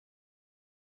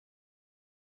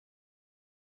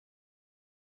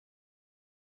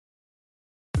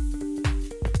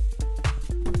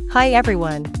Hi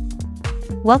everyone!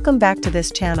 Welcome back to this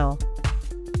channel.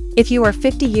 If you are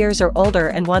 50 years or older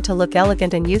and want to look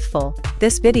elegant and youthful,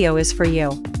 this video is for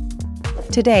you.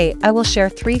 Today, I will share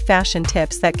 3 fashion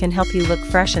tips that can help you look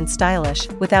fresh and stylish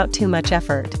without too much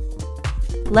effort.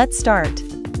 Let's start.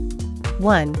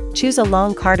 1. Choose a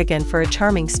long cardigan for a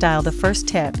charming style. The first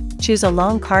tip, choose a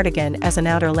long cardigan as an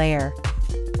outer layer.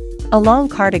 A long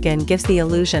cardigan gives the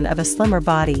illusion of a slimmer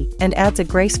body and adds a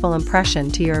graceful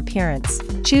impression to your appearance.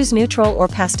 Choose neutral or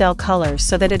pastel colors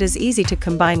so that it is easy to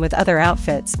combine with other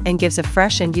outfits and gives a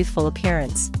fresh and youthful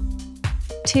appearance.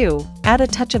 2. Add a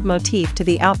touch of motif to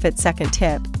the outfit. Second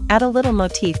tip, add a little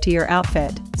motif to your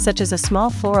outfit, such as a small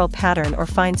floral pattern or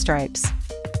fine stripes.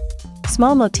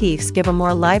 Small motifs give a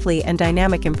more lively and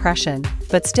dynamic impression,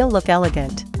 but still look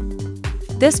elegant.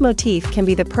 This motif can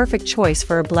be the perfect choice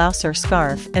for a blouse or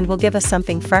scarf and will give us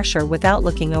something fresher without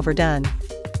looking overdone.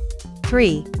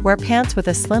 3. Wear pants with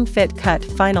a slim fit cut.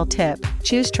 Final tip,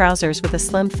 choose trousers with a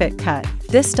slim fit cut.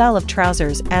 This style of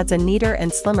trousers adds a neater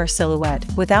and slimmer silhouette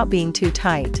without being too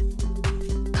tight.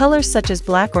 Colors such as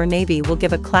black or navy will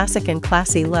give a classic and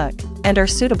classy look, and are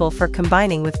suitable for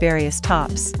combining with various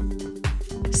tops.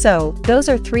 So, those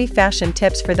are 3 fashion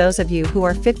tips for those of you who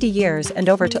are 50 years and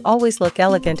over to always look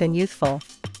elegant and youthful.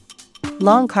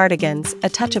 Long cardigans, a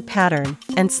touch of pattern,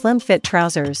 and slim fit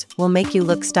trousers will make you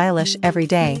look stylish every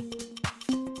day.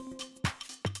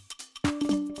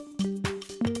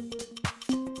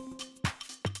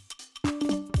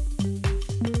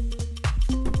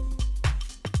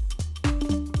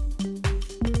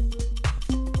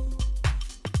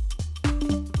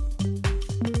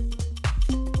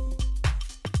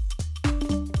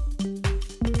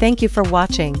 Thank you for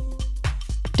watching.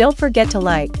 Don't forget to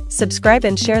like, subscribe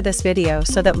and share this video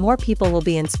so that more people will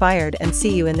be inspired, and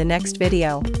see you in the next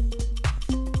video.